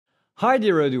Hi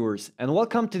dear Odooers, and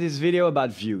welcome to this video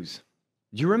about views.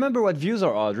 Do you remember what views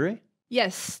are, Audrey?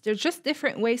 Yes, they're just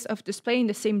different ways of displaying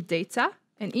the same data,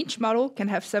 and each model can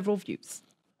have several views.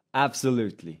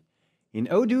 Absolutely. In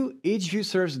Odoo, each view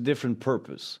serves a different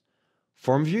purpose.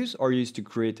 Form views are used to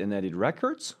create and edit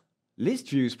records. List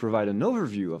views provide an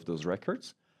overview of those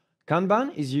records.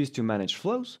 Kanban is used to manage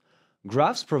flows.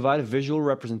 Graphs provide a visual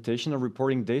representation of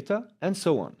reporting data, and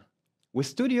so on. With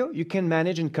Studio, you can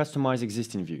manage and customize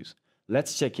existing views.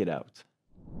 Let's check it out.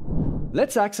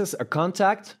 Let's access a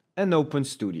contact and open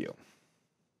Studio.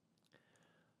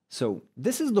 So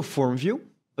this is the form view,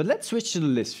 but let's switch to the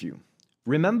list view.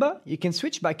 Remember, you can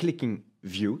switch by clicking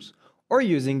Views or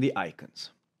using the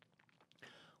icons.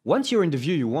 Once you're in the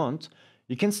view you want,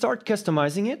 you can start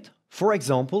customizing it, for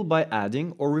example, by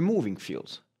adding or removing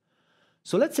fields.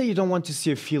 So let's say you don't want to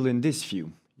see a field in this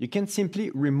view. You can simply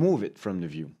remove it from the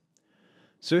view.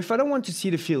 So if I don't want to see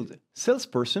the field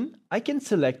salesperson, I can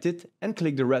select it and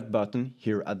click the red button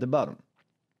here at the bottom.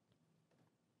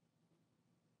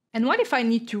 And what if I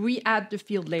need to re-add the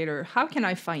field later? How can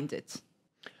I find it?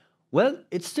 Well,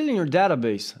 it's still in your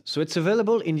database, so it's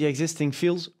available in the existing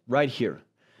fields right here.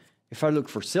 If I look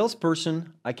for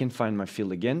salesperson, I can find my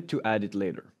field again to add it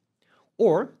later.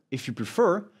 Or, if you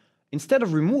prefer, instead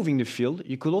of removing the field,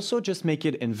 you could also just make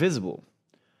it invisible.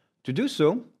 To do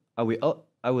so,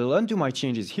 I will undo my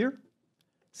changes here,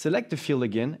 select the field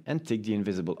again, and tick the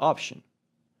invisible option.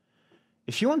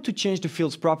 If you want to change the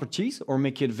field's properties or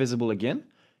make it visible again,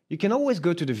 you can always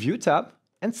go to the View tab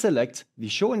and select the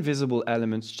Show Invisible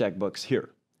Elements checkbox here.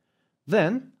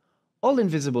 Then, all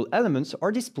invisible elements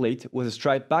are displayed with a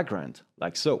striped background,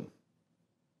 like so.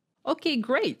 Okay,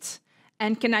 great.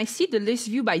 And can I see the list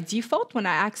view by default when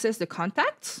I access the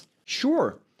contacts?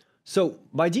 Sure. So,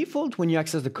 by default, when you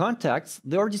access the contacts,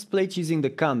 they are displayed using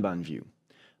the Kanban view.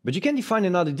 But you can define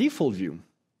another default view.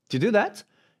 To do that,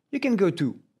 you can go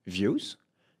to Views,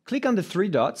 click on the three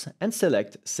dots and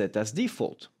select Set as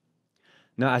Default.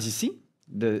 Now, as you see,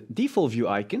 the default view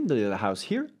icon, the little house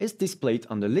here, is displayed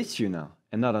on the list view now,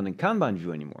 and not on the Kanban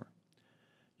view anymore.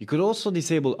 You could also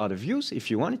disable other views if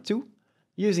you wanted to,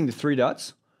 using the three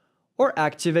dots, or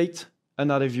activate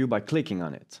another view by clicking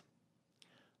on it.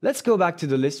 Let's go back to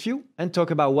the list view and talk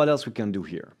about what else we can do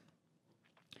here.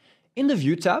 In the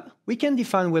View tab, we can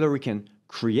define whether we can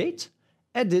create,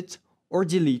 edit, or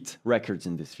delete records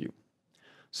in this view.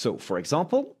 So, for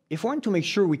example, if I want to make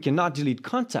sure we cannot delete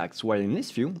contacts while in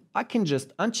this view, I can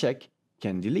just uncheck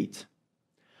Can Delete.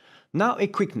 Now, a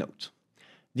quick note.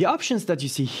 The options that you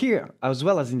see here, as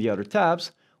well as in the other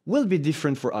tabs, will be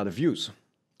different for other views.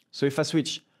 So if I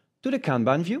switch to the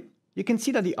Kanban view, you can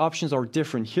see that the options are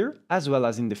different here, as well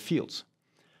as in the fields.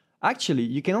 Actually,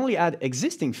 you can only add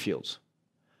existing fields.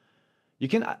 You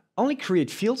can only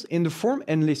create fields in the form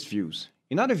and list views.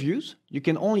 In other views, you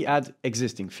can only add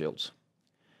existing fields.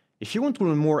 If you want to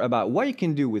learn more about what you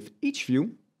can do with each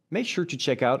view, make sure to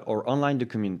check out our online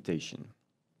documentation.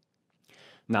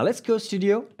 Now let's go to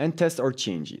Studio and test our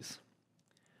changes.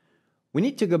 We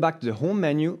need to go back to the Home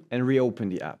menu and reopen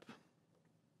the app.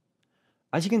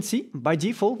 As you can see, by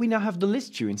default, we now have the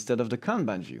list view instead of the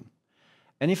Kanban view.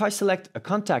 And if I select a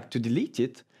contact to delete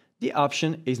it, the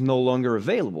option is no longer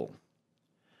available.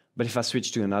 But if I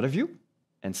switch to another view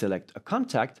and select a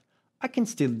contact, I can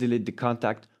still delete the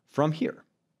contact from here.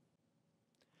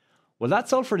 Well,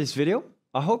 that's all for this video.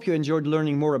 I hope you enjoyed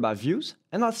learning more about views,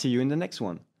 and I'll see you in the next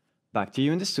one. Back to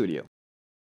you in the studio.